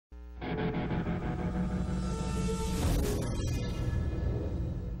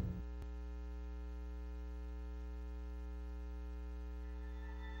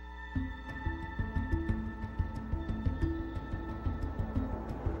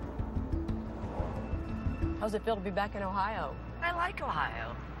How's it feel to be back in Ohio? I like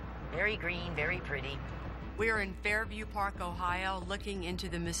Ohio. Very green, very pretty. We are in Fairview Park, Ohio, looking into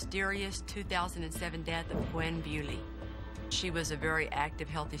the mysterious 2007 death of Gwen Bewley. She was a very active,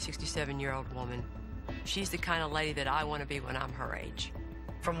 healthy 67-year-old woman. She's the kind of lady that I want to be when I'm her age.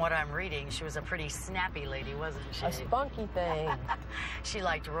 From what I'm reading, she was a pretty snappy lady, wasn't she? A spunky thing. She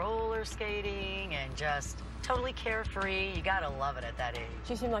liked roller skating and just totally carefree. You gotta love it at that age.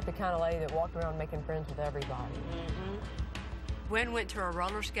 She seemed like the kind of lady that walked around making friends with everybody. Gwen went to a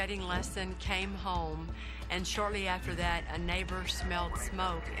roller skating lesson, came home, and shortly after that, a neighbor smelled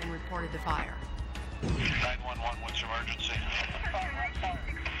smoke and reported the fire. 911, what's your emergency? Where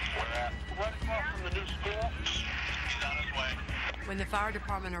at? Right across from the new school. He's on his way. When the fire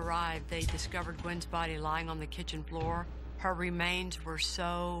department arrived, they discovered Gwen's body lying on the kitchen floor. Her remains were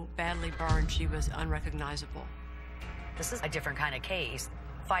so badly burned, she was unrecognizable. This is a different kind of case.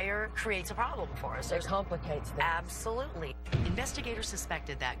 Fire creates a problem for us. It complicates things. Absolutely. Investigators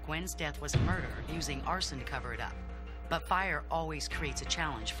suspected that Gwen's death was a murder using arson to cover it up. But fire always creates a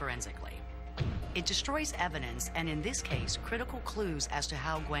challenge forensically. It destroys evidence, and in this case, critical clues as to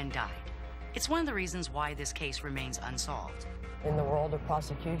how Gwen died. It's one of the reasons why this case remains unsolved. In the world of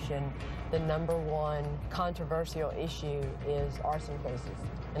prosecution, the #1 controversial issue is arson cases.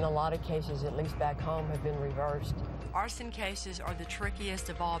 And a lot of cases, at least back home, have been reversed. Arson cases are the trickiest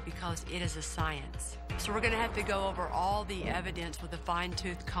of all because it is a science. So we're going to have to go over all the evidence with a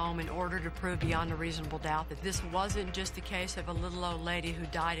fine-tooth comb in order to prove beyond a reasonable doubt that this wasn't just the case of a little old lady who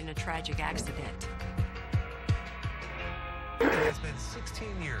died in a tragic accident. It's been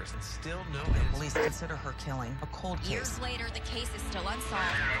 16 years and still no answer. Police consider her killing a cold case. Years later, the case is still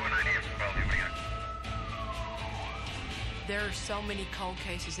unsolved. There are so many cold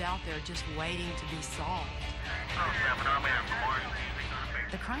cases out there just waiting to be solved.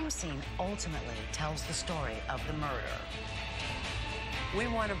 The crime scene ultimately tells the story of the murder. We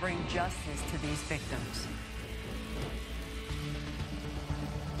want to bring justice to these victims.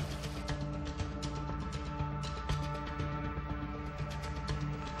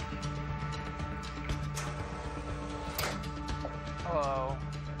 Hello.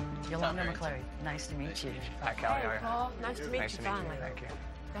 Yolanda McClary, nice to meet you. Hi, Callie. Hey, Paul. Nice to meet you finally. Thank you.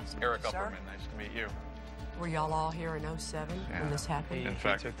 Nice to meet Eric you, sir. Upperman, nice to meet you. Were y'all all here in '07 when this happened? In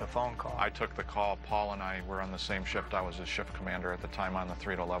fact, He took the phone call. I took the call. Paul and I were on the same shift. I was a shift commander at the time on the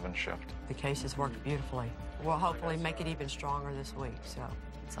 3 to 11 shift. The case has worked beautifully. We'll hopefully make it even stronger this week, so.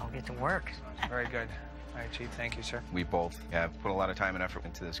 Let's all get to work. Very good. All right, Chief, thank you, sir. We both have put a lot of time and effort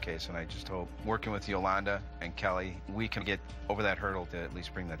into this case, and I just hope, working with Yolanda and Kelly, we can get over that hurdle to at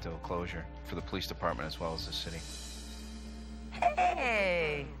least bring that to a closure for the police department as well as the city.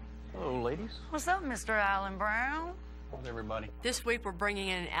 Hey! Hello, ladies. What's up, Mr. Allen Brown? How's everybody? This week we're bringing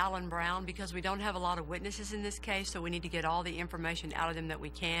in Alan Brown because we don't have a lot of witnesses in this case, so we need to get all the information out of them that we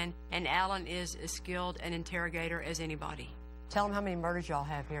can. And Alan is as skilled an interrogator as anybody. Tell them how many murders y'all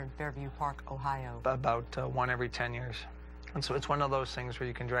have here in Fairview Park, Ohio. About 1 every 10 years. And so it's one of those things where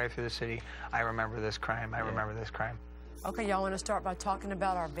you can drive through the city. I remember this crime. I remember this crime. Okay, y'all want to start by talking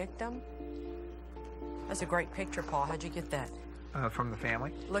about our victim? That's a great picture, Paul. How'd you get that? From the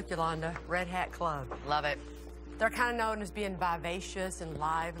family. Look, Yolanda, Red Hat Club. Love it. They're kind of known as being vivacious and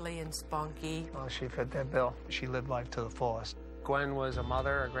lively and spunky. Well, she fit that bill. She lived life to the fullest. Gwen was a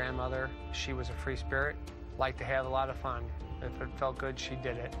mother, a grandmother. She was a free spirit, liked to have a lot of fun. If it felt good, she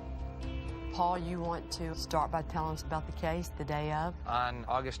did it. Paul, you want to start by telling us about the case the day of? On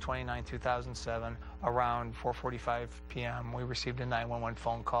August 29, 2007, around 4:45 p.m., we received a 911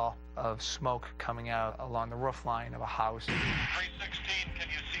 phone call of smoke coming out along the roof line of a house. 316, can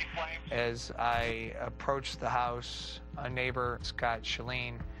you see flames? As I approached the house, a neighbor, Scott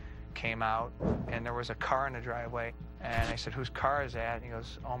Sheline, came out, and there was a car in the driveway. And I said, "Whose car is that?" And he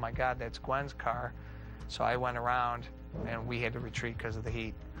goes, "Oh my God, that's Gwen's car." So I went around, and we had to retreat because of the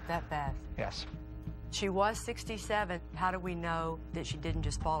heat. That fast? Yes. She was 67. How do we know that she didn't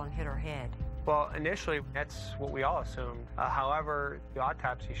just fall and hit her head? Well, initially, that's what we all assumed. However, the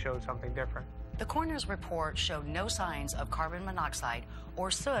autopsy showed something different. The coroner's report showed no signs of carbon monoxide or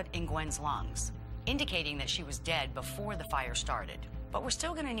soot in Gwen's lungs, indicating that she was dead before the fire started. But we're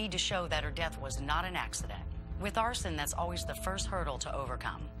still going to need to show that her death was not an accident. With arson, that's always the first hurdle to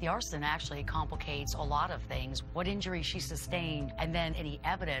overcome. The arson actually complicates a lot of things, what injury she sustained, and then any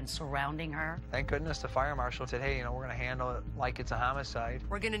evidence surrounding her. Thank goodness the fire marshal said, "Hey, we're going to handle it like it's a homicide."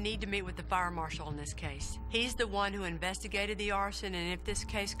 We're going to need to meet with the fire marshal in this case. He's the one who investigated the arson, and if this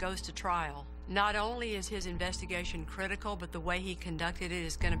case goes to trial, Not only is his investigation critical, but the way he conducted it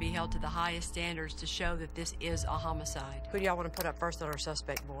is going to be held to the highest standards to show that this is a homicide. Who do y'all want to put up first on our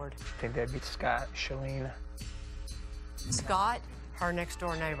suspect board? I think that'd be Scott, Sheline. Scott, her next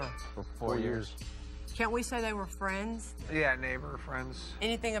door neighbor. For 4 years. Can't we say they were friends? Yeah, neighbor, friends.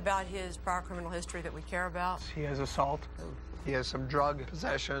 Anything about his prior criminal history that we care about? He has assault. He has some drug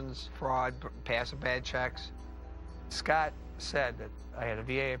possessions, fraud, passive bad checks. Scott said that I had a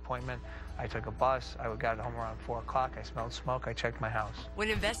VA appointment. I took a bus. I got home around 4 o'clock. I smelled smoke. I checked my house. When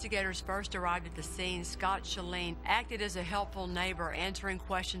investigators first arrived at the scene, Scott Sheline acted as a helpful neighbor, answering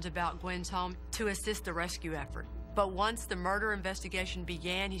questions about Gwen's home to assist the rescue effort. But once the murder investigation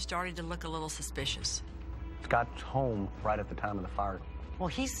began, he started to look a little suspicious. Scott's home right at the time of the fire. Well,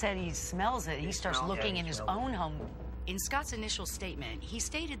 he said he smells it. He starts looking in his own home. In Scott's initial statement, he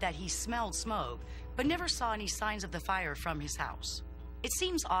stated that he smelled smoke, but never saw any signs of the fire from his house. It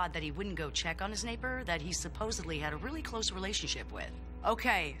seems odd that he wouldn't go check on his neighbor that he supposedly had a really close relationship with.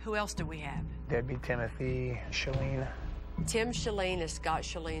 Okay, who else do we have? That'd be Timothy Sheline. Tim Sheline is Scott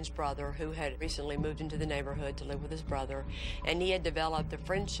Shaline's brother, who had recently moved into the neighborhood to live with his brother, and he had developed a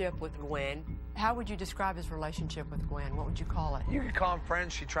friendship with Gwen. How would you describe his relationship with Gwen? What would you call it? You could call him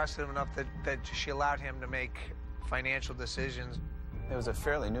friends. She trusted him enough that she allowed him to make financial decisions. It was a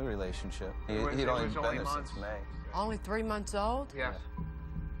fairly new relationship. He'd only been there since May. Only 3 months old? Yes.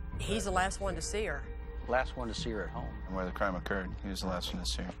 He's the last one to see her. Last one to see her at home. And where the crime occurred, he was the last one to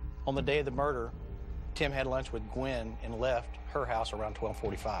see her. On the day of the murder, Tim had lunch with Gwen and left her house around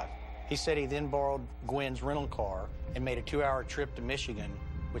 12:45. He said he then borrowed Gwen's rental car and made a 2-hour trip to Michigan,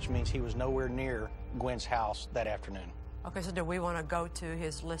 which means he was nowhere near Gwen's house that afternoon. Okay, so do we want to go to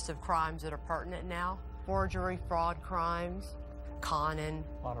his list of crimes that are pertinent now? Forgery, fraud crimes, conning.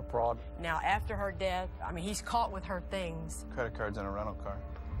 A lot of fraud. Now, after her death, I mean, he's caught with her things. Credit cards and a rental car.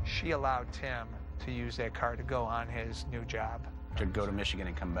 She allowed Tim to use that car to go on his new job. To go to Michigan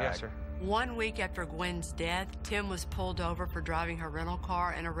and come back. Yes, sir. 1 week after Gwen's death, Tim was pulled over for driving her rental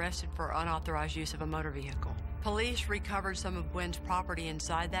car and arrested for unauthorized use of a motor vehicle. Police recovered some of Gwen's property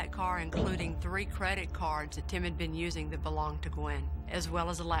inside that car, including 3 credit cards that Tim had been using that belonged to Gwen, as well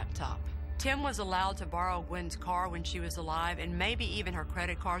as a laptop. Tim was allowed to borrow Gwen's car when she was alive, and maybe even her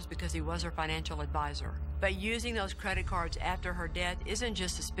credit cards because he was her financial advisor. But using those credit cards after her death isn't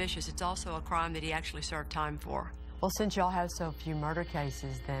just suspicious, it's also a crime that he actually served time for. Well, since y'all have so few murder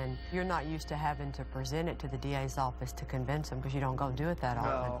cases, then you're not used to having to present it to the DA's office to convince them because you don't go do it that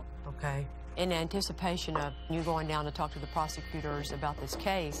often. No. Okay. In anticipation of you going down to talk to the prosecutors about this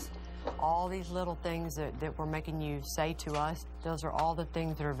case, all these little things that we're making you say to us, those are all the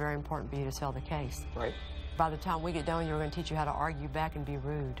things that are very important for you to sell the case. Right. By the time we get done, you're going to teach you how to argue back and be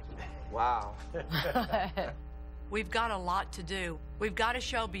rude. Wow. We've got a lot to do. We've got to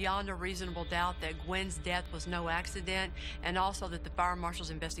show beyond a reasonable doubt that Gwen's death was no accident, and also that the fire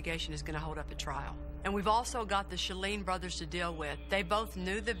marshal's investigation is going to hold up at trial. And we've also got the Sheline brothers to deal with. They both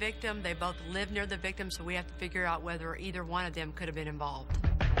knew the victim, they both lived near the victim, so we have to figure out whether either one of them could have been involved.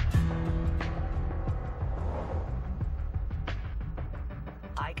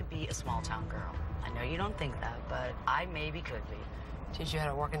 I could be a small-town girl. I know you don't think that, but I maybe could be. Teach you how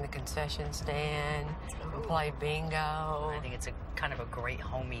to work in the concession stand, and play bingo. I think it's a kind of a great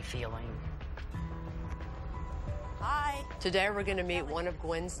homey feeling. Hi. Today we're going to meet one of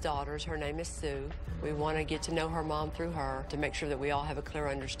Gwen's daughters. Her name is Sue. We want to get to know her mom through her to make sure that we all have a clear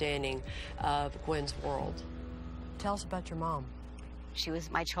understanding of Gwen's world. Tell us about your mom. She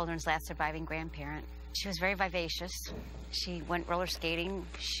was my children's last surviving grandparent. She was very vivacious. She went roller skating.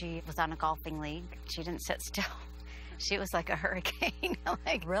 She was on a golfing league. She didn't sit still. She was like a hurricane.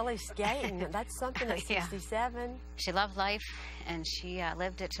 Really skating? That's something at 67. Yeah. She loved life, and she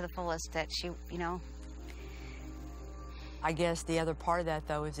lived it to the fullest. That she, you know. I guess the other part of that,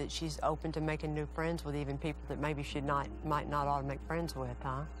 though, is that she's open to making new friends with even people that maybe she might not ought to make friends with,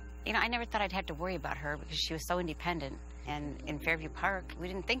 huh? You know, I never thought I'd have to worry about her because she was so independent. And in Fairview Park, we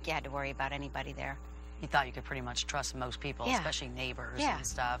didn't think you had to worry about anybody there. You thought you could pretty much trust most people, especially neighbors and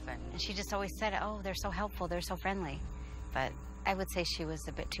stuff. And she just always said, oh, they're so helpful, they're so friendly. But I would say she was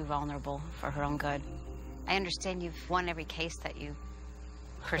a bit too vulnerable for her own good. I understand you've won every case that you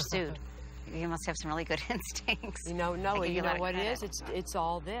pursued. You must have some really good instincts. You know what it is? It's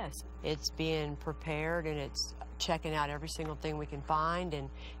all this. It's being prepared, and it's checking out every single thing we can find, and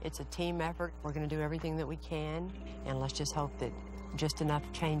it's a team effort. We're going to do everything that we can, and let's just hope that just enough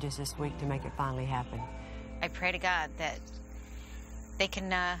changes this week to make it finally happen. I pray to God that they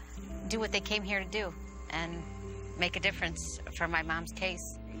can do what they came here to do and make a difference for my mom's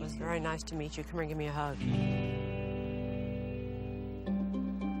case. It was very nice to meet you. Come here and give me a hug.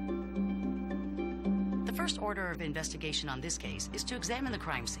 first order of investigation on this case is to examine the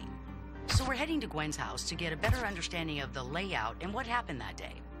crime scene. So we're heading to Gwen's house to get a better understanding of the layout and what happened that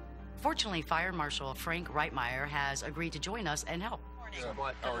day. Fortunately, Fire Marshal Frank Reitmeyer has agreed to join us and help.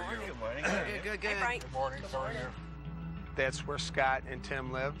 How are you? Good morning. Good. Good morning. How are you? That's where Scott and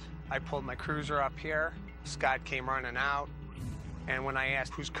Tim lived. I pulled my cruiser up here. Scott came running out. And when I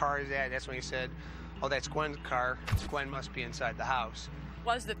asked whose car is that, that's when he said, oh, that's Gwen's car. Gwen must be inside the house.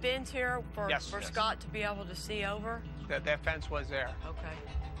 Was the fence here for Yes. Scott to be able to see over? That fence was there. Okay.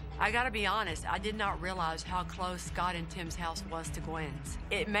 I gotta be honest, I did not realize how close Scott and Tim's house was to Gwen's.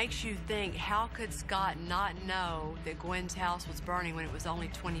 It makes you think, how could Scott not know that Gwen's house was burning when it was only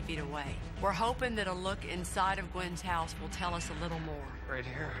 20 feet away? We're hoping that a look inside of Gwen's house will tell us a little more. Right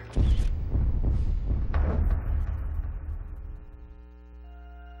here.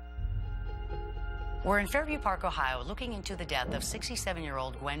 We're in Fairview Park, Ohio, looking into the death of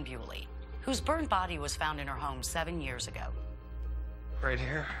 67-year-old Gwen Bewley, whose burned body was found in her home 7 years ago. Right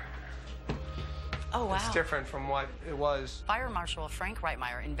here. Oh, wow. It's different from what it was. Fire Marshal Frank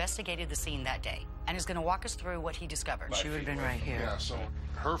Reitmeyer investigated the scene that day and is going to walk us through what he discovered. She would have been right here. Yeah, so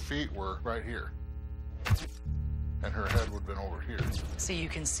her feet were right here. And her head would have been over here. So you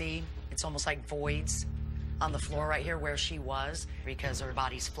can see it's almost like voids on the floor right here where she was, because her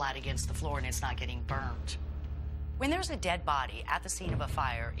body's flat against the floor and it's not getting burned. When there's a dead body at the scene of a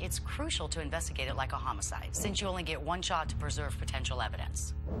fire, it's crucial to investigate it like a homicide, since you only get one shot to preserve potential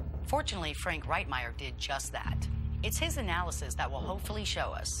evidence. Fortunately, Frank Reitmeyer did just that. It's his analysis that will hopefully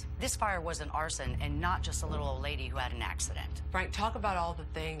show us this fire was an arson and not just a little old lady who had an accident. Frank, talk about all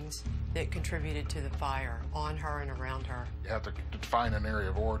the things that contributed to the fire on her and around her. You have to define an area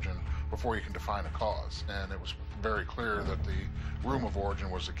of origin before you can define a cause. And it was very clear that the room of origin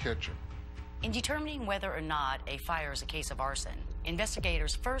was the kitchen. In determining whether or not a fire is a case of arson,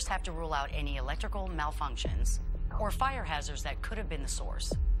 investigators first have to rule out any electrical malfunctions or fire hazards that could have been the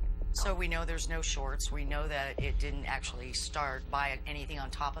source. So we know there's no shorts. We know that it didn't actually start by anything on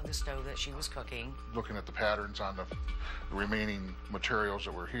top of the stove that she was cooking. Looking at the patterns on the remaining materials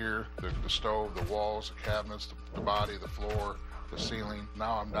that were here, the stove, the walls, the cabinets, the body, the floor, the ceiling.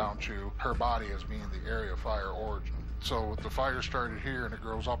 Now I'm down to her body as being the area of fire origin. So the fire started here and it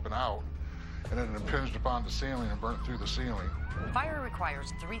grows up and out, and then it impinged upon the ceiling and burnt through the ceiling. Fire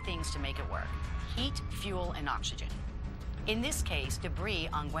requires three things to make it work: heat, fuel, and oxygen. In this case, debris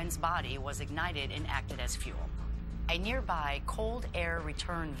on Gwen's body was ignited and acted as fuel. A nearby cold air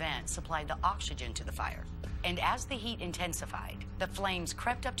return vent supplied the oxygen to the fire. And as the heat intensified, the flames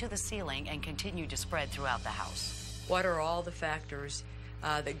crept up to the ceiling and continued to spread throughout the house. What are all the factors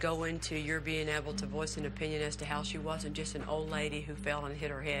that go into your being able to voice an opinion as to how she wasn't just an old lady who fell and hit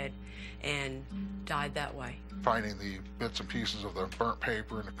her head and died that way? Finding the bits and pieces of the burnt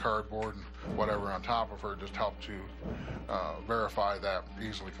paper and the cardboard and whatever on top of her just helped to verify that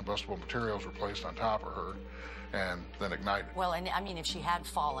easily combustible materials were placed on top of her and then ignited. Well, and I mean, if she had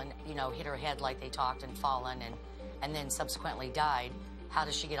fallen, you know, hit her head like they talked and fallen and then subsequently died, how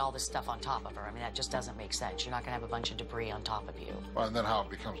does she get all this stuff on top of her? I mean, that just doesn't make sense. You're not going to have a bunch of debris on top of you. Well, and then how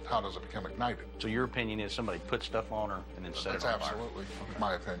does it become ignited? So your opinion is somebody put stuff on her and then set it on fire? That's absolutely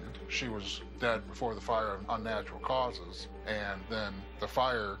my opinion. She was dead before the fire of unnatural causes, and then the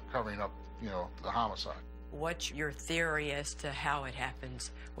fire covering up, you know, the homicide. What's your theory as to how it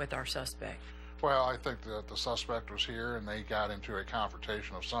happens with our suspect? Well, I think that the suspect was here and they got into a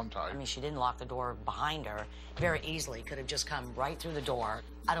confrontation of some type. I mean, she didn't lock the door behind her. Very easily could have just come right through the door.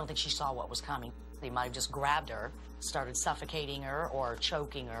 I don't think she saw what was coming. They might have just grabbed her, started suffocating her or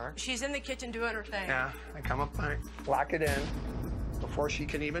choking her. She's in the kitchen doing her thing. Yeah, I come up behind, lock it in. Before she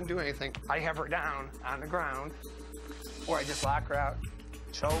can even do anything, I have her down on the ground, or I just lock her out,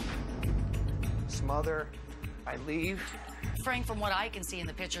 choke, smother, I leave. Frank, from what I can see in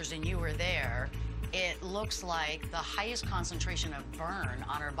the pictures, and you were there, it looks like the highest concentration of burn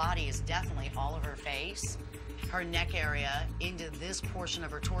on her body is definitely all of her face, her neck area, into this portion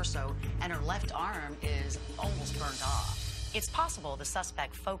of her torso, and her left arm is almost burned off. It's possible the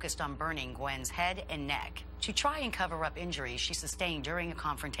suspect focused on burning Gwen's head and neck to try and cover up injuries she sustained during a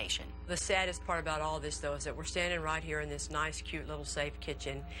confrontation. The saddest part about all this, though, is that we're standing right here in this nice, cute little safe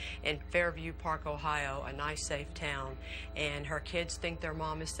kitchen in Fairview Park, Ohio, a nice, safe town, and her kids think their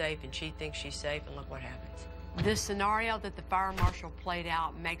mom is safe, and she thinks she's safe, and look what happens. The scenario that the fire marshal played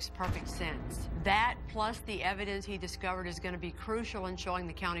out makes perfect sense. That, plus the evidence he discovered, is going to be crucial in showing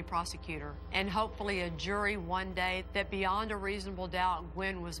the county prosecutor and hopefully a jury one day that beyond a reasonable doubt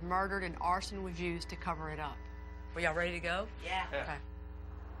Gwen was murdered and arson was used to cover it up. Are y'all ready to go? Yeah. Okay.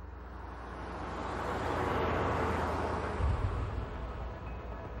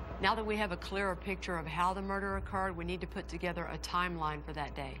 Now that we have a clearer picture of how the murder occurred, we need to put together a timeline for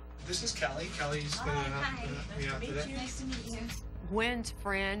that day. This is Kelly. Kelly's going to be out today. Nice to meet you. Gwen's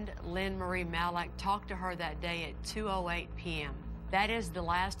friend, Lynn Marie Malak, talked to her that day at 2:08 p.m. That is the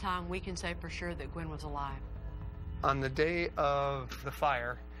last time we can say for sure that Gwen was alive. On the day of the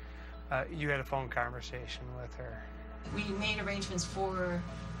fire, you had a phone conversation with her. We made arrangements for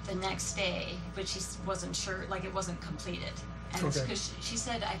the next day, but she wasn't sure, like it wasn't completed. And because she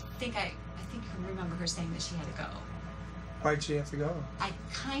said, I think I remember her saying that she had to go. Why'd she have to go? I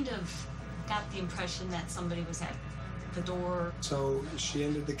kind of got the impression that somebody was at the door. So she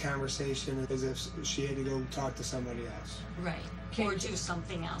ended the conversation as if she had to go talk to somebody else. Right. Or do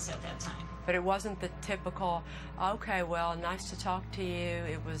something else at that time. But it wasn't the typical, okay, well, nice to talk to you.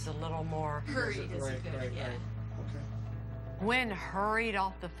 It was a little more hurried is good, yeah. Gwen hurried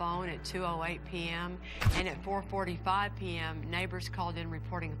off the phone at 2:08 p.m. and at 4:45 p.m. neighbors called in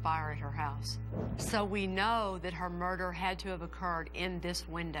reporting a fire at her house. So we know that her murder had to have occurred in this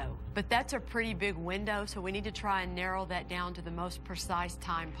window. But that's a pretty big window, so we need to try and narrow that down to the most precise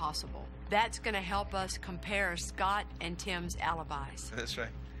time possible. That's going to help us compare Scott and Tim's alibis. That's right.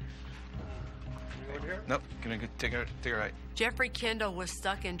 Nope, gonna go take a right. Jeffrey Kendall was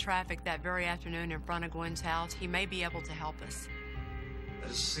stuck in traffic that very afternoon in front of Gwen's house. He may be able to help us. I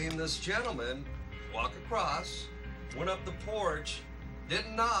just seen this gentleman walk across, went up the porch,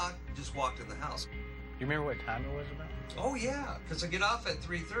 didn't knock, just walked in the house. You remember what time it was about? Oh yeah, because I get off at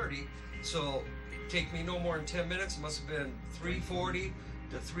 3:30, so it'd take me no more than 10 minutes. It must have been 3:40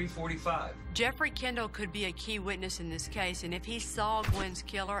 to 3:45. Jeffrey Kendall could be a key witness in this case, and if he saw Gwen's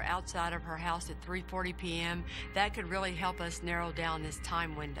killer outside of her house at 3:40 p.m., that could really help us narrow down this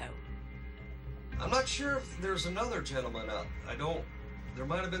time window. I'm not sure if there's another gentleman out. There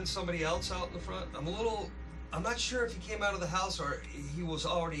might have been somebody else out in the front. I'm not sure if he came out of the house or he was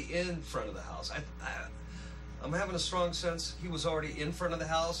already in front of the house. I'm having a strong sense he was already in front of the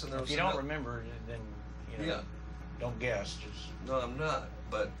house, and there was. If you don't remember, then don't guess. No, I'm not.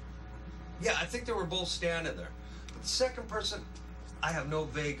 But yeah, I think they were both standing there. But the second person, I have no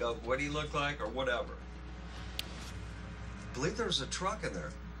vague of what he looked like or whatever. I believe there was a truck in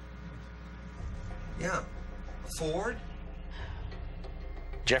there. Yeah, a Ford.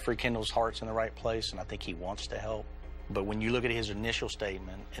 Jeffrey Kendall's heart's in the right place, and I think he wants to help. But when you look at his initial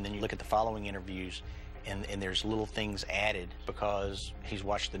statement, and then you look at the following interviews, and there's little things added because he's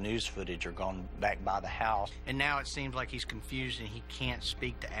watched the news footage or gone back by the house. And now it seems like he's confused and he can't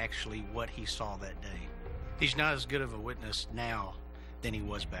speak to actually what he saw that day. He's not as good of a witness now than he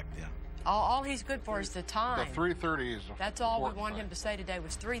was back then. All he's good for is the time. The 3:30 is That's all we wanted him to say today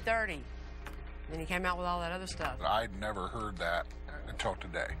was 3:30. Then he came out with all that other stuff. I'd never heard that until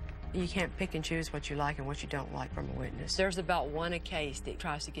today. You can't pick and choose what you like and what you don't like from a witness. There's about one a case that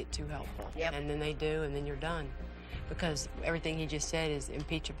tries to get too helpful. Yep. And then they do, and then you're done. Because everything he just said is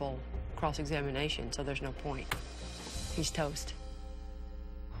impeachable cross-examination, so there's no point. He's toast.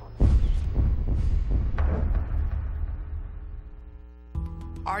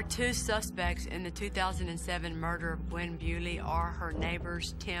 Our two suspects in the 2007 murder of Gwen Bewley are her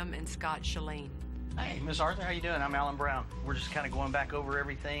neighbors, Tim and Scott Sheline. Hey, Miss Arthur, how you doing? I'm Alan Brown. We're just kind of going back over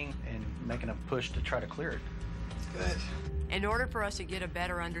everything and making a push to try to clear it. Good. In order for us to get a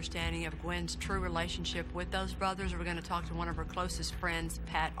better understanding of Gwen's true relationship with those brothers, we're going to talk to one of her closest friends,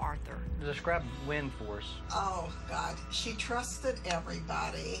 Pat Arthur. Describe Gwen for us. Oh, God. She trusted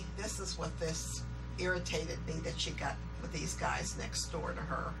everybody. This is what this irritated me that she got with these guys next door to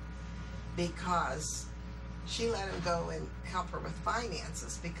her, because she let him go and help her with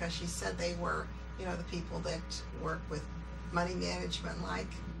finances because she said they were, the people that work with money management, like.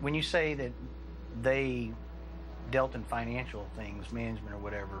 When you say that they dealt in financial things, management or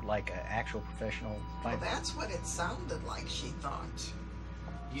whatever, like an actual professional. Well, that's what it sounded like she thought.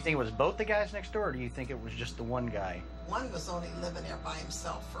 Do you think it was both the guys next door, or do you think it was just the one guy? One was only living there by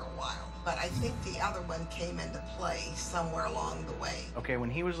himself for a while, but I think the other one came into play somewhere along the way. Okay, when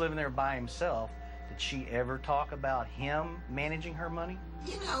he was living there by himself, did she ever talk about him managing her money?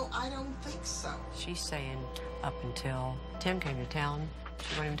 I don't think so. She's saying up until Tim came to town, she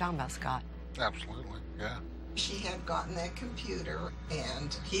wasn't even talking about Scott. Absolutely, yeah. She had gotten that computer,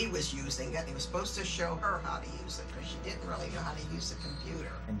 and he was using it. He was supposed to show her how to use it, because she didn't really know how to use a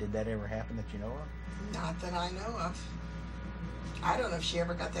computer. And did that ever happen that you know of? Not that I know of. I don't know if she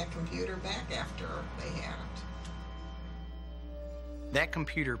ever got that computer back after they had it. That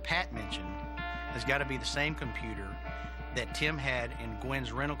computer Pat mentioned has got to be the same computer that Tim had in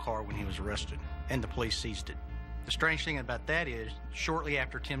Gwen's rental car when he was arrested, and the police seized it. The strange thing about that is, shortly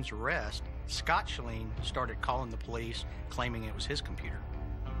after Tim's arrest, Scott Sheline started calling the police, claiming it was his computer.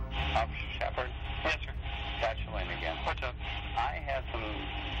 Officer Shepard? Yes, sir. Scott Sheline again. What's up? I had some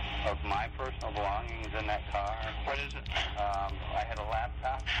of my personal belongings in that car. What is it? I had a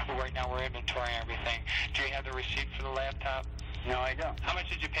laptop. Well, right now we're inventorying everything. Do you have the receipt for the laptop? No, I don't. How much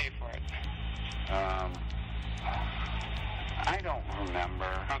did you pay for it? I don't remember.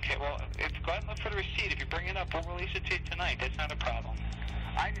 Okay, well, go ahead and look for the receipt. If you bring it up, we'll release it to you tonight. That's not a problem.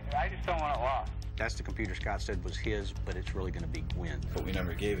 I just don't want it lost. That's the computer Scott said was his, but it's really going to be Gwen's. But we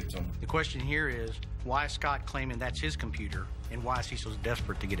never gave it to him. The question here is, why is Scott claiming that's his computer, and why is he so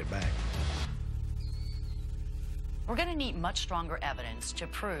desperate to get it back? We're going to need much stronger evidence to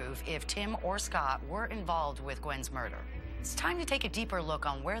prove if Tim or Scott were involved with Gwen's murder. It's time to take a deeper look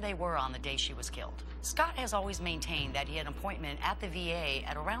on where they were on the day she was killed. Scott has always maintained that he had an appointment at the VA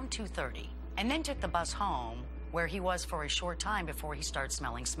at around 2:30, and then took the bus home, where he was for a short time before he started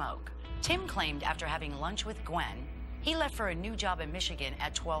smelling smoke. Tim claimed after having lunch with Gwen, he left for a new job in Michigan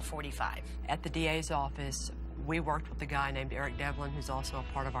at 12:45. At the DA's office, we worked with a guy named Eric Devlin, who's also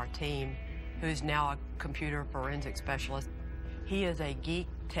a part of our team, who's now a computer forensic specialist. He is a geek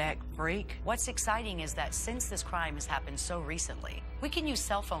tech freak. What's exciting is that since this crime has happened so recently, we can use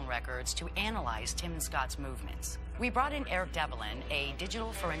cell phone records to analyze Tim and Scott's movements. We brought in Eric Devlin, a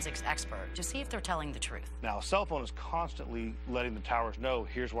digital forensics expert, to see if they're telling the truth. Now, a cell phone is constantly letting the towers know,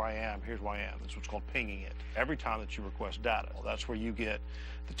 here's where I am, here's where I am. That's what's called pinging it. Every time that you request data, that's where you get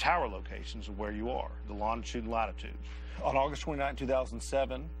the tower locations of where you are, the longitude and latitude. On August 29,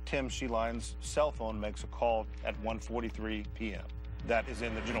 2007, Tim Sheline's cell phone makes a call at 1:43 p.m. That is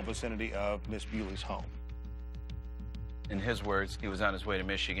in the general vicinity of Miss Bewley's home. In his words, he was on his way to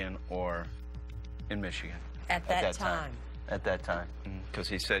Michigan or in Michigan. At that time. At that time. Because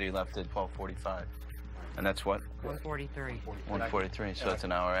he said he left at 12:45. And that's what? 1:43. 1:43, so that's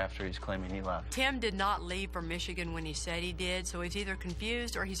an hour after he's claiming he left. Tim did not leave for Michigan when he said he did, so he's either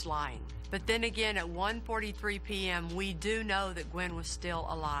confused or he's lying. But then again, at 1:43 p.m., we do know that Gwen was still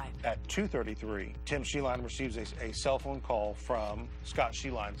alive. At 2:33, Tim Sheline receives a cell phone call from Scott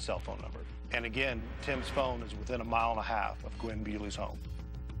Sheline's cell phone number. And again, Tim's phone is within 1.5 miles of Gwen Bewley's home.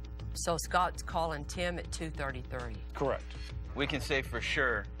 So Scott's calling Tim at 2:33. Correct. We can say for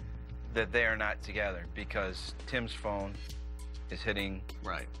sure that they are not together because Tim's phone is hitting...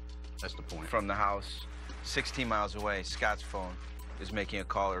 Right. That's the point. ...from the house 16 miles away. Scott's phone is making a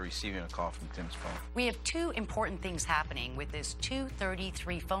call or receiving a call from Tim's phone. We have two important things happening with this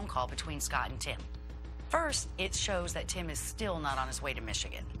 2:33 phone call between Scott and Tim. First, it shows that Tim is still not on his way to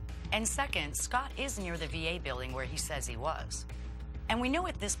Michigan. And second, Scott is near the VA building where he says he was. And we know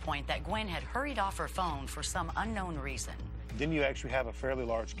at this point that Gwen had hurried off her phone for some unknown reason. Then you actually have a fairly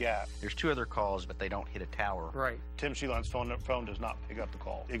large gap. There's two other calls, but they don't hit a tower. Right. Tim Sheline's phone does not pick up the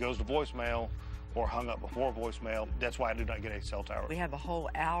call. It goes to voicemail or hung up before voicemail. That's why I did not get a cell tower. We have a whole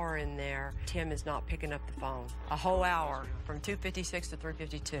hour in there. Tim is not picking up the phone. A whole hour from 2:56 to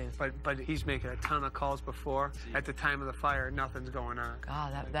 3:52. But he's making a ton of calls before. At the time of the fire, nothing's going on.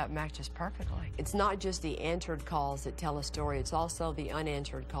 God, that matches perfectly. It's not just the answered calls that tell a story. It's also the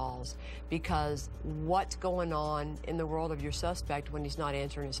unanswered calls, because what's going on in the world of your suspect when he's not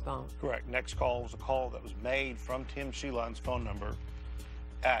answering his phone? Correct. Next call was a call that was made from Tim Sheline's phone number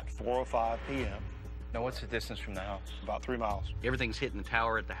at 4:05 p.m. Now, what's the distance from the house? About 3 miles. Everything's hitting the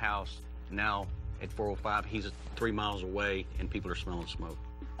tower at the house. Now, at 4:05, he's 3 miles away, and people are smelling smoke.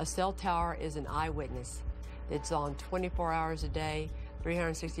 A cell tower is an eyewitness. It's on 24 hours a day,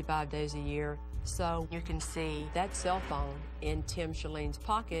 365 days a year. So you can see that cell phone in Tim Sheline's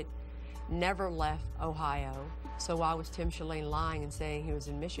pocket never left Ohio. So why was Tim Sheline lying and saying he was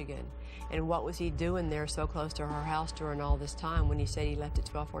in Michigan? And what was he doing there so close to her house during all this time when he said he left at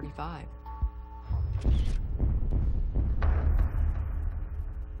 12:45?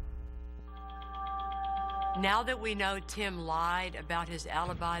 Now that we know Tim lied about his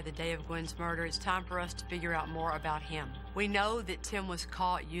alibi the day of Gwen's murder, it's time for us to figure out more about him. We know that Tim was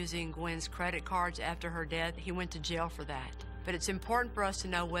caught using Gwen's credit cards after her death. He went to jail for that. But it's important for us to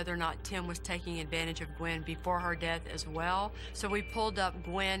know whether or not Tim was taking advantage of Gwen before her death as well. So we pulled up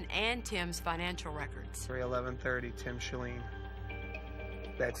Gwen and Tim's financial records. 3/11/30, Tim Sheline.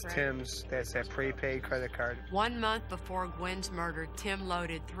 That's Tim's, that's that prepaid credit card. 1 month before Gwen's murder, Tim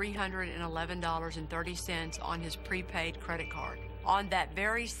loaded $311.30 on his prepaid credit card. On that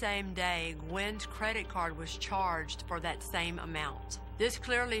very same day, Gwen's credit card was charged for that same amount. This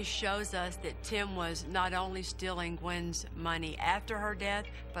clearly shows us that Tim was not only stealing Gwen's money after her death,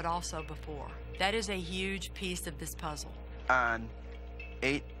 but also before. That is a huge piece of this puzzle. On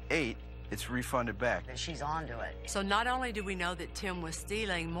 8/8 it's refunded back. And she's onto it. So not only do we know that Tim was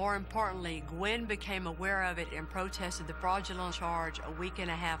stealing, more importantly, Gwen became aware of it and protested the fraudulent charge a week and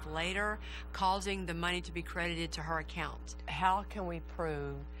a half later, causing the money to be credited to her account. How can we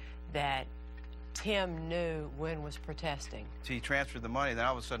prove that Tim knew Gwen was protesting? So he transferred the money, then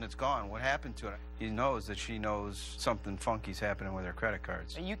all of a sudden it's gone. What happened to it? He knows that she knows something funky's happening with her credit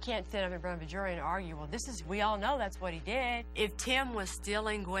cards. You can't stand up in front of a jury and argue, well, we all know that's what he did. If Tim was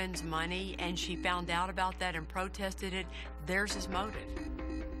stealing Gwen's money and she found out about that and protested it, there's his motive.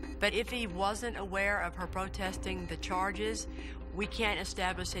 But if he wasn't aware of her protesting the charges, we can't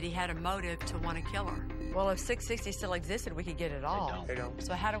establish that he had a motive to want to kill her. Well, if 660 still existed, we could get it all. They don't.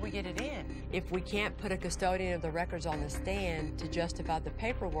 So how do we get it in? If we can't put a custodian of the records on the stand to justify the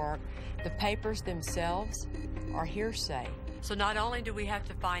paperwork, the papers themselves are hearsay. So not only do we have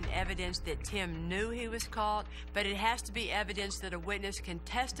to find evidence that Tim knew he was caught, but it has to be evidence that a witness can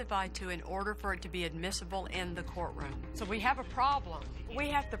testify to in order for it to be admissible in the courtroom. So we have a problem. We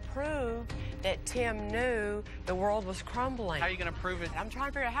have to prove that Tim knew the world was crumbling. How are you going to prove it? I'm trying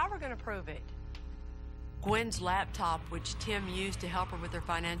to figure out how we're going to prove it. Gwen's laptop, which Tim used to help her with her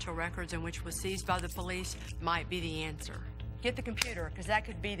financial records and which was seized by the police, might be the answer. Get the computer, because that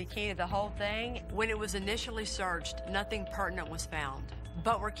could be the key to the whole thing. When it was initially searched, nothing pertinent was found.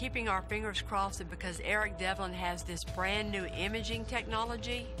 But we're keeping our fingers crossed that because Eric Devlin has this brand new imaging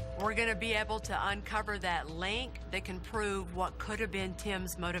technology, we're going to be able to uncover that link that can prove what could have been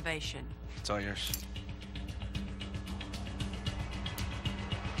Tim's motivation. It's all yours.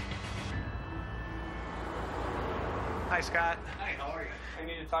 Hi, Scott. Hi, how are you? I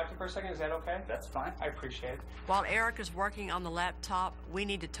need to talk to you for a second. Is that okay? That's fine. I appreciate it. While Eric is working on the laptop, we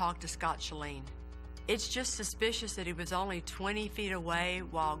need to talk to Scott Sheline. It's just suspicious that he was only 20 feet away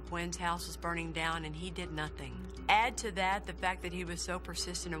while Gwen's house was burning down and he did nothing. Add to that the fact that he was so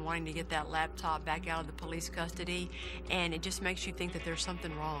persistent in wanting to get that laptop back out of the police custody, and it just makes you think that there's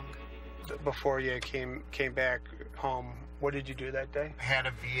something wrong. Before you came back home, what did you do that day? Had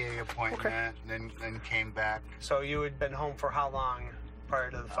a VA appointment, then came back. So you had been home for how long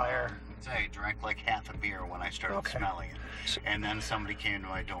prior to the fire? I drank like half a beer when I started smelling it. And then somebody came to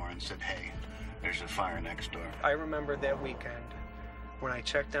my door and said, hey, there's a fire next door. I remember that weekend when I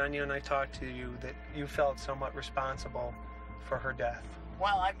checked on you and I talked to you that you felt somewhat responsible for her death.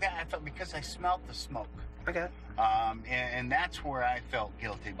 Well, I felt because I smelled the smoke. Okay. And that's where I felt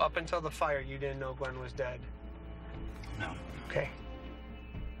guilty. Up until the fire, you didn't know Gwen was dead? No. Okay.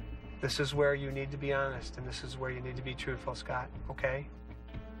 This is where you need to be honest, and this is where you need to be truthful, Scott, okay?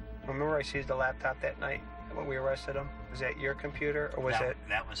 Remember I seized the laptop that night when we arrested him? Was that your computer, or was it?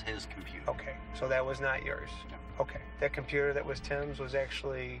 That was his computer. Okay, so that was not yours? No. Okay, that computer that was Tim's was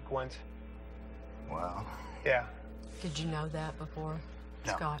actually Gwen's? Wow. Yeah. Did you know that before,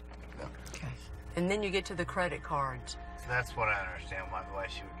 No. Scott? No. Okay. And then you get to the credit cards. That's what I understand, why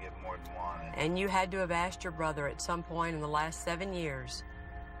she would give more than one. And you had to have asked your brother at some point in the last 7 years,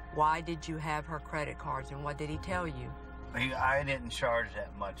 why did you have her credit cards, and what did he tell you? I didn't charge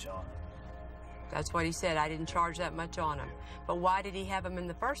that much on it. That's what he said. I didn't charge that much on him. But why did he have them in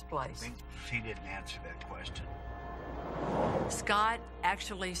the first place? He didn't answer that question. Scott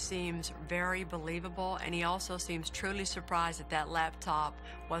actually seems very believable, and he also seems truly surprised that that laptop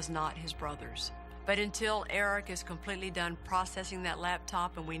was not his brother's. But until Eric is completely done processing that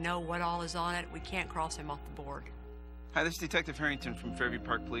laptop and we know what all is on it, we can't cross him off the board. Hi, this is Detective Harrington from Fairview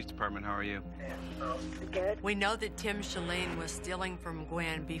Park Police Department. How are you? Good. We know that Tim Sheline was stealing from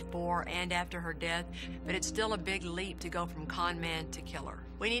Gwen before and after her death, but it's still a big leap to go from con man to killer.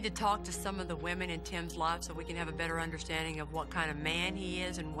 We need to talk to some of the women in Tim's life so we can have a better understanding of what kind of man he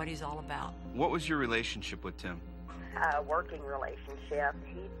is and what he's all about. What was your relationship with Tim? Working relationship.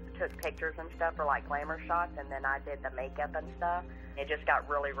 He took pictures and stuff for like glamour shots, and then I did the makeup and stuff. It just got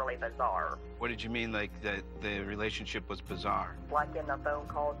really, really bizarre. What did you mean, like, that the relationship was bizarre? Like in the phone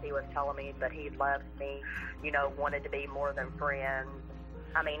calls, he was telling me that he loved me, you know, wanted to be more than friends.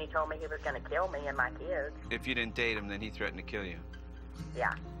 I mean, he told me he was going to kill me and my kids. If you didn't date him, then he threatened to kill you.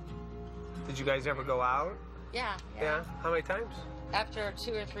 Yeah. Did you guys ever go out? Yeah. Yeah? How many times? After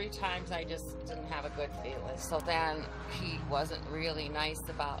 2 or 3 times, I just didn't have a good feeling. So then he wasn't really nice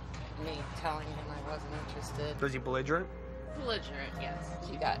about me telling him I wasn't interested. Was he belligerent? Belligerent, yes.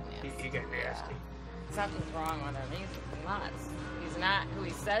 He got nasty. He got nasty. Yeah. Something's wrong with him. He's nuts. He's not who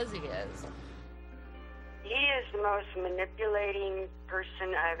he says he is. He is the most manipulating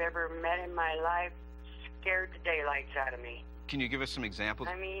person I've ever met in my life. Scared the daylights out of me. Can you give us some examples?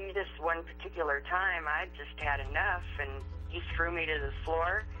 I mean, this one particular time, I just had enough, and he threw me to the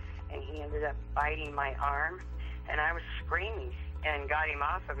floor, and he ended up biting my arm, and I was screaming. and got him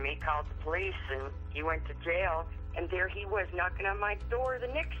off of me, called the police, and he went to jail. And there he was knocking on my door the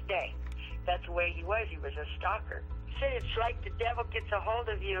next day. That's the way he was. He was a stalker. He said it's like the devil gets a hold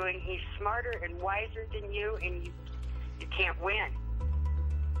of you, and he's smarter and wiser than you, and you can't win.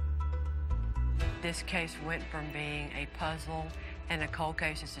 This case went from being a puzzle and a cold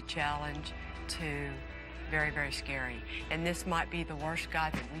case as a challenge to very, very scary. And this might be the worst guy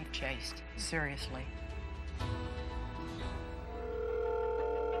that we've chased, seriously.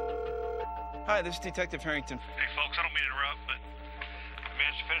 Hi, this is Detective Harrington. Hey, folks, I don't mean to interrupt, but I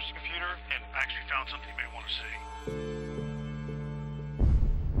managed to finish the computer and actually found something you may want to see.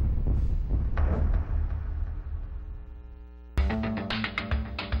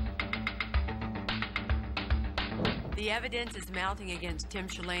 The evidence is mounting against Tim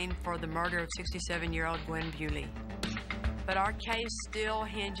Sheline for the murder of 67-year-old Gwen Bewley. But our case still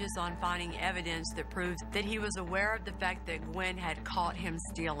hinges on finding evidence that proves that he was aware of the fact that Gwen had caught him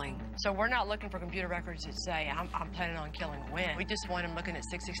stealing. So we're not looking for computer records that say, I'm planning on killing Gwen. We just want him looking at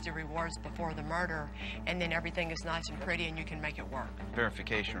 660 rewards before the murder, and then everything is nice and pretty and you can make it work.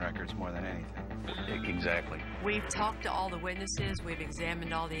 Verification records more than anything. Exactly. We've talked to all the witnesses. We've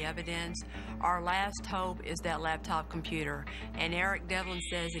examined all the evidence. Our last hope is that laptop computer, and Eric Devlin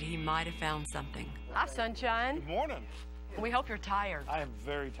says that he might have found something. Hi, Sunshine. Good morning. We hope you're tired. I am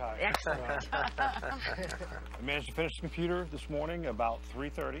very tired. Excellent. I managed to finish the computer this morning about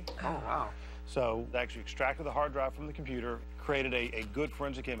 3:30. Oh, wow. So they actually extracted the hard drive from the computer, created a good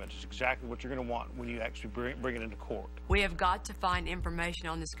forensic image. It's exactly what you're going to want when you actually bring it into court. We have got to find information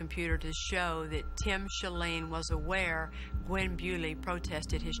on this computer to show that Tim Sheline was aware Gwen Bewley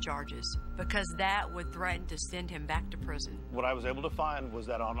protested his charges, because that would threaten to send him back to prison. What I was able to find was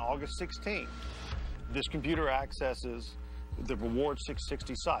that on August 16th, this computer accesses the Reward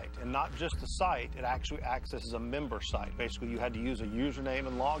 660 site, and not just the site, it actually accesses a member site. Basically, you had to use a username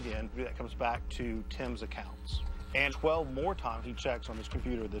and login that comes back to Tim's accounts. And 12 more times he checks on his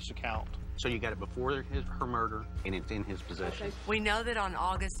computer this account. So you got it before her murder, and it's in his possession. We know that on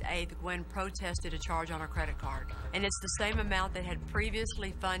August 8th, Gwen protested a charge on her credit card, and it's the same amount that had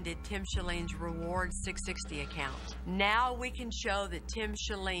previously funded Tim Sheline's Reward 660 account. Now we can show that Tim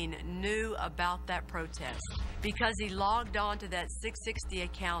Sheline knew about that protest because he logged on to that 660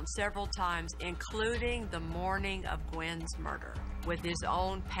 account several times, including the morning of Gwen's murder, with his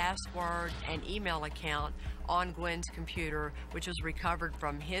own password and email account on Gwen's computer, which was recovered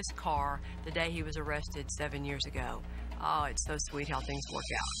from his car the day he was arrested 7 years ago. Oh, it's so sweet how things work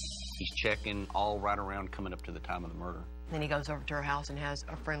out. He's checking all right around coming up to the time of the murder. Then he goes over to her house and has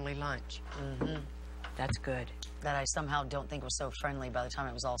a friendly lunch. That's good. That I somehow don't think was so friendly by the time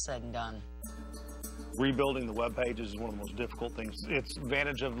it was all said and done. Rebuilding the web pages is one of the most difficult things. It's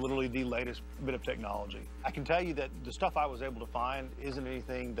advantage of literally the latest bit of technology. I can tell you that the stuff I was able to find isn't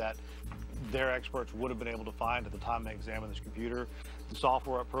anything that their experts would have been able to find at the time they examined this computer. The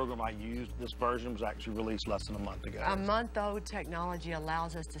software program I used, this version was actually released less than a month ago. A month-old technology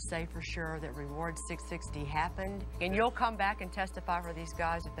allows us to say for sure that Reward 660 happened. And you'll come back and testify for these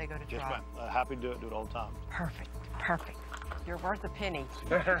guys if they go to trial. Yes, ma'am. Happy to do it all the time. Perfect. Perfect. You're worth a penny.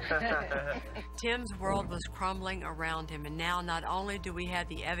 Tim's world was crumbling around him, and now not only do we have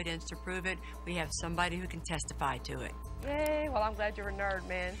the evidence to prove it, we have somebody who can testify to it. Yay, well, I'm glad you're a nerd,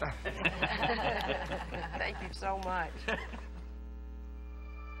 man. Thank you so much.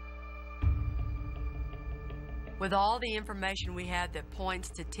 With all the information we have that points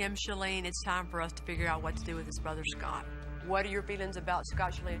to Tim Sheline, it's time for us to figure out what to do with his brother, Scott. What are your feelings about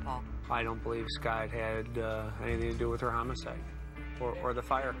Scott Sheline, Paul? I don't believe Scott had anything to do with her homicide or the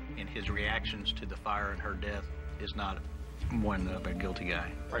fire. And his reactions to the fire and her death is not one of a guilty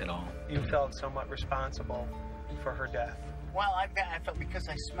guy at all. You felt somewhat responsible for her death. Well, I felt because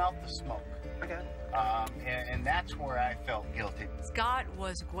I smelled the smoke. Okay. And that's where I felt guilty. Scott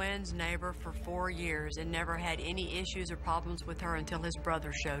was Gwen's neighbor for 4 years and never had any issues or problems with her until his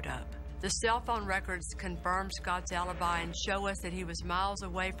brother showed up. The cell phone records confirm Scott's alibi and show us that he was miles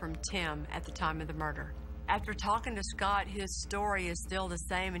away from Tim at the time of the murder. After talking to Scott, his story is still the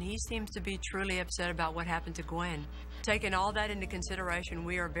same, and he seems to be truly upset about what happened to Gwen. Taking all that into consideration,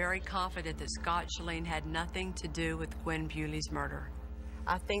 we are very confident that Scott Sheline had nothing to do with Gwen Bewley's murder.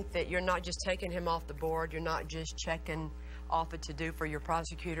 I think that you're not just taking him off the board, you're not just checking off a to-do for your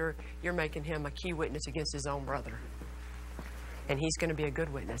prosecutor, you're making him a key witness against his own brother. And he's going to be a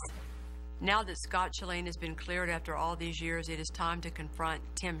good witness. Now that Scott Sheline has been cleared after all these years, it is time to confront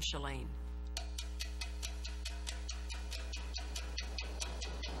Tim Sheline.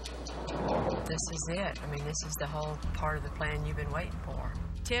 This is it. I mean, this is the whole part of the plan you've been waiting for.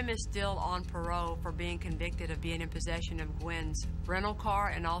 Tim is still on parole for being convicted of being in possession of Gwen's rental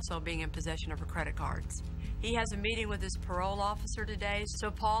car and also being in possession of her credit cards. He has a meeting with his parole officer today,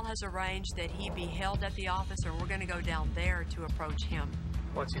 so Paul has arranged that he be held at the office, and we're going to go down there to approach him.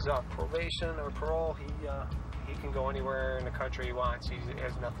 Once he's off probation or parole, he can go anywhere in the country he wants. He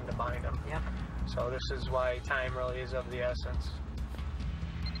has nothing to bind him. Yep. So this is why time really is of the essence.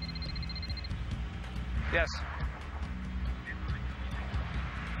 Yes.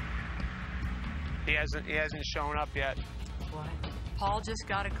 He hasn't shown up yet. What? Paul just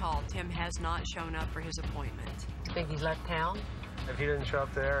got a call. Tim has not shown up for his appointment. You think he's left town? If he didn't show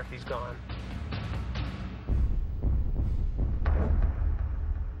up there, he's gone.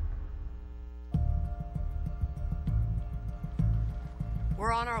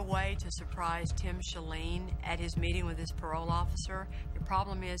 We're on our way to surprise Tim Sheline at his meeting with his parole officer. The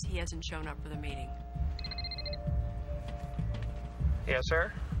problem is he hasn't shown up for the meeting. Yes,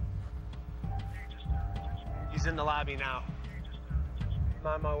 sir? He's in the lobby now. I'm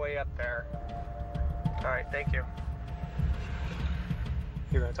on my way up there. All right, thank you.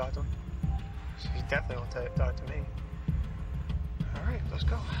 You're gonna talk to him? He definitely wants to talk to me. All right, let's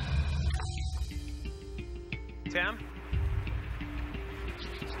go. Tim?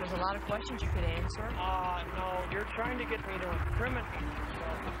 There's a lot of questions you could answer. No, you're trying to get me to incriminate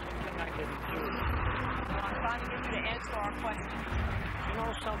myself with something I didn't do. No, I'm trying to get you to answer our questions. You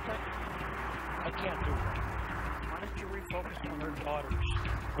know something? I can't do that. Why don't you refocus on her daughters?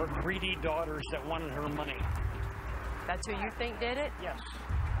 Her greedy daughters that wanted her money. That's who you think did it? Yes.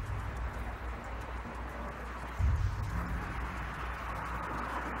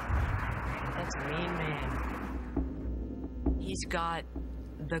 That's a mean man. He's got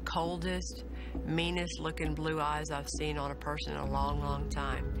the coldest, meanest looking blue eyes I've seen on a person in a long, long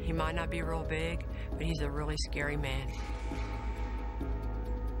time. He might not be real big, but he's a really scary man.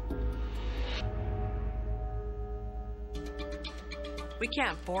 We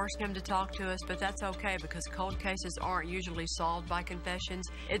can't force him to talk to us, but that's okay because cold cases aren't usually solved by confessions.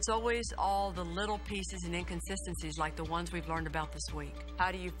 It's always all the little pieces and inconsistencies like the ones we've learned about this week.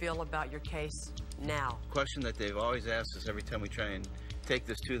 How do you feel about your case now? Question that they've always asked us every time we try and take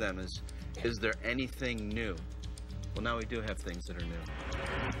this to them is there anything new? Well, now we do have things that are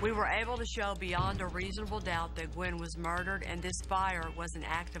new. We were able to show beyond a reasonable doubt that Gwen was murdered and this fire was an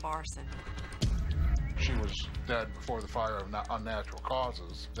act of arson. She was dead before the fire of unnatural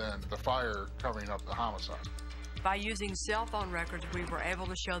causes, then the fire covering up the homicide. By using cell phone records, we were able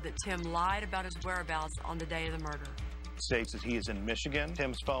to show that Tim lied about his whereabouts on the day of the murder. States that he is in Michigan.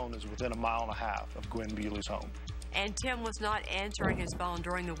 Tim's phone is within 1.5 miles of Gwen Bewley's home. And Tim was not answering his phone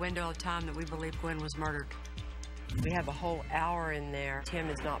during the window of time that we believe Gwen was murdered. We have a whole hour in there. Tim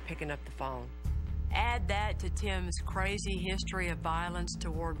is not picking up the phone. Add that to Tim's crazy history of violence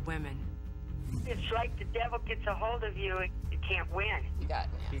toward women. It's like the devil gets a hold of you, you can't win. You got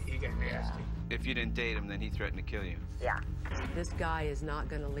He got nasty. If you didn't date him, then he threatened to kill you. Yeah. This guy is not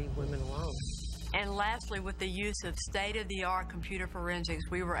going to leave women alone. And lastly, with the use of state-of-the-art computer forensics,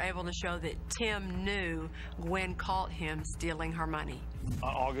 we were able to show that Tim knew Gwen caught him stealing her money.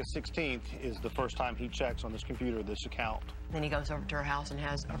 August 16th is the first time he checks on this computer this account. Then he goes over to her house and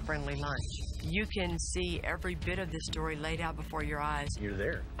has a friendly lunch. You can see every bit of this story laid out before your eyes. You're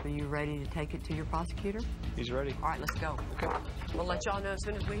there. Are you ready to take it to your prosecutor? He's ready. All right, let's go. Okay. We'll let y'all know as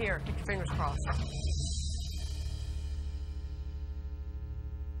soon as we're here. Keep your fingers crossed.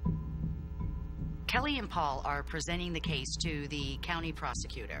 Kelly and Paul are presenting the case to the county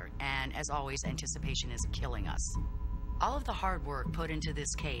prosecutor, and as always, anticipation is killing us. All of the hard work put into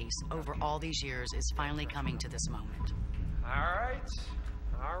this case over all these years is finally coming to this moment.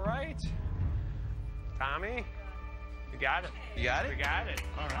 All right. Tommy, you got it. You got it? We got it.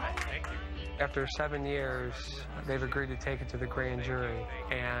 All right, thank you. After 7 years, they've agreed to take it to the grand jury,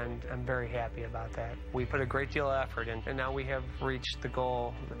 and I'm very happy about that. We put a great deal of effort in, and now we have reached the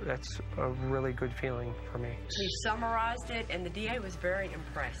goal. That's a really good feeling for me. He summarized it, and the DA was very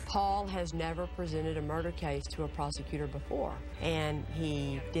impressed. Paul has never presented a murder case to a prosecutor before, and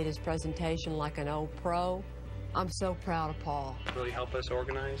he did his presentation like an old pro. I'm so proud of Paul. Really helped us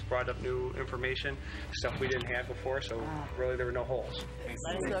organize, brought up new information, stuff we didn't have before, so really there were no holes.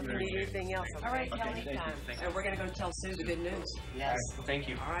 Let us know if you need anything else. All right, Kelly. And we're going to go tell Sue the good news. Yes. Right, thank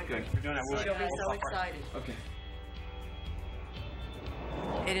you. All right. Good. We're doing that. She'll be so excited. Okay.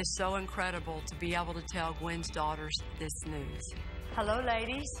 It is so incredible to be able to tell Gwen's daughters this news. Hello,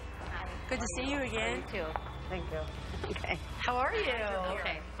 ladies. Hi. Good to see you again. You too. Thank you. Okay. How are you?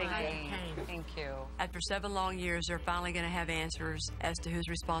 Okay, thank you. Thank you. After 7 long years, they're finally going to have answers as to who's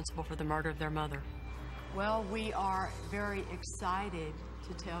responsible for the murder of their mother. Well, we are very excited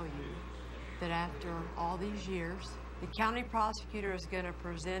to tell you that after all these years, the county prosecutor is going to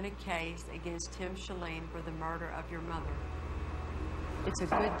present a case against Tim Sheline for the murder of your mother. It's a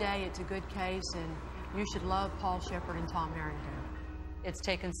good day, it's a good case, and you should love Paul Shepard and Tom Harrington. It's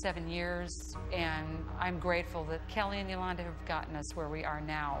taken 7 years, and I'm grateful that Kelly and Yolanda have gotten us where we are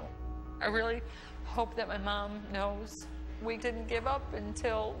now. I really hope that my mom knows we didn't give up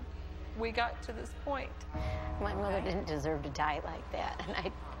until we got to this point. My mother didn't deserve to die like that,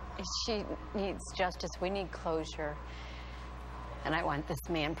 and she needs justice. We need closure, and I want this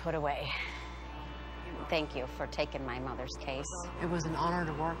man put away. Thank you for taking my mother's case. It was an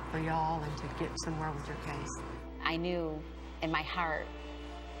honor to work for y'all and to get somewhere with your case. I knew in my heart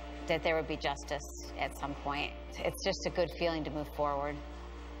that there would be justice at some point. It's just a good feeling to move forward.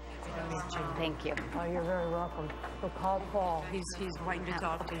 Thank you. Oh, you're very welcome. So call Paul. He's waiting to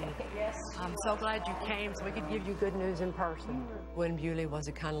talk to you. Yes. I'm so glad you came so we could give you good news in person. Gwen Bewley was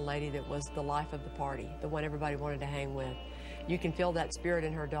the kind of lady that was the life of the party, the one everybody wanted to hang with. You can feel that spirit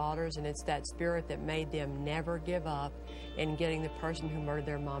in her daughters, and it's that spirit that made them never give up in getting the person who murdered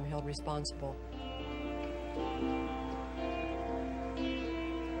their mom held responsible.